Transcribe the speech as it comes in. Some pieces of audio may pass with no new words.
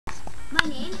My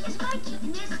name is Mikey,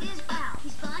 and this is Al.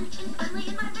 He's fun and friendly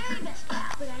and my very best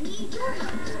pal. But I need your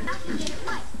help so I can get it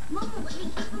right. Mom will let me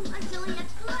keep him until he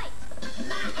gets polite.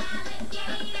 My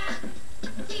alligator,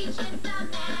 teaching the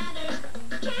manners.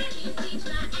 Can you teach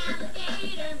my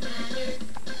alligator manners?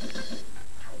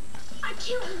 I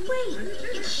can't wait.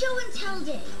 It's show and tell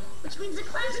day, which means the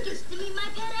class gets to meet my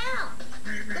pet Al.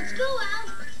 Let's go, Al.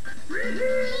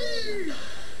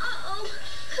 Uh-oh.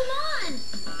 Come on.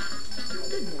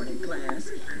 Good morning, class.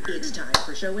 It's time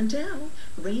for show and tell.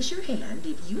 Raise your hand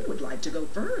if you would like to go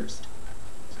first.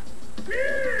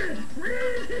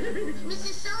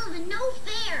 Mrs. Sullivan, no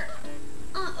fair.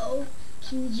 Uh-oh.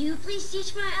 Can you please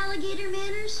teach my alligator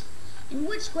manners? In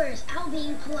which square is Al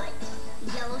being polite?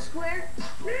 The yellow square?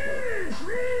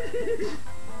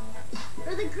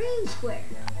 Or the green square?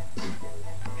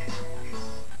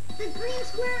 The green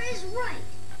square is right.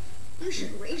 You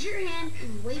should raise your hand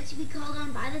and wait to be called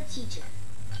on by the teacher.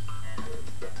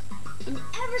 And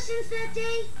ever since that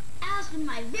day, Al's been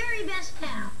my very best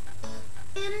pal.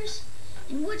 Manners?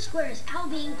 In which square is Al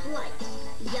being polite?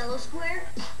 The yellow square?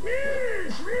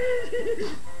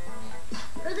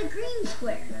 Or the green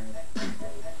square?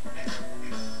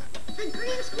 The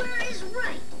green square is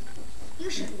right. You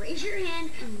should raise your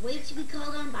hand and wait to be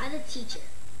called on by the teacher.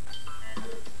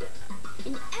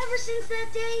 And ever since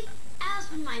that day, Al's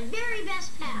been my very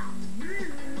best pal.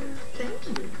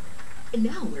 Thank you. And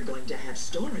now we're going to have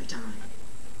story time.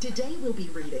 Today we'll be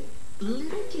reading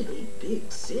Little Kitty,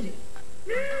 Big City.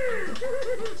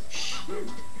 Shh.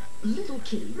 Little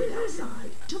Kitty went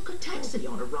outside, took a taxi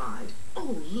on a ride.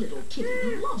 Oh, Little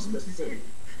Kitty loves the city.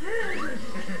 Hey,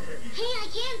 I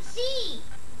can't see.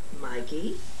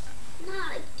 Mikey?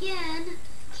 Not again.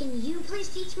 Can you please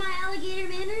teach my alligator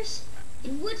manners?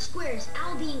 In which square is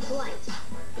Al being polite?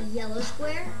 The yellow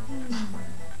square?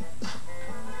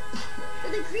 Or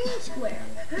the green square?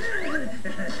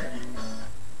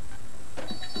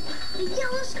 The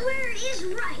yellow square is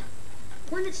right.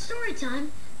 When it's story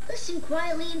time, listen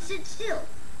quietly and sit still.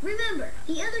 Remember,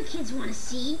 the other kids want to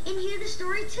see and hear the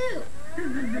story too.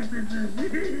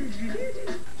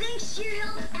 Thanks to your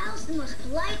help, Al's the most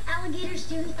polite alligator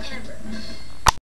student ever.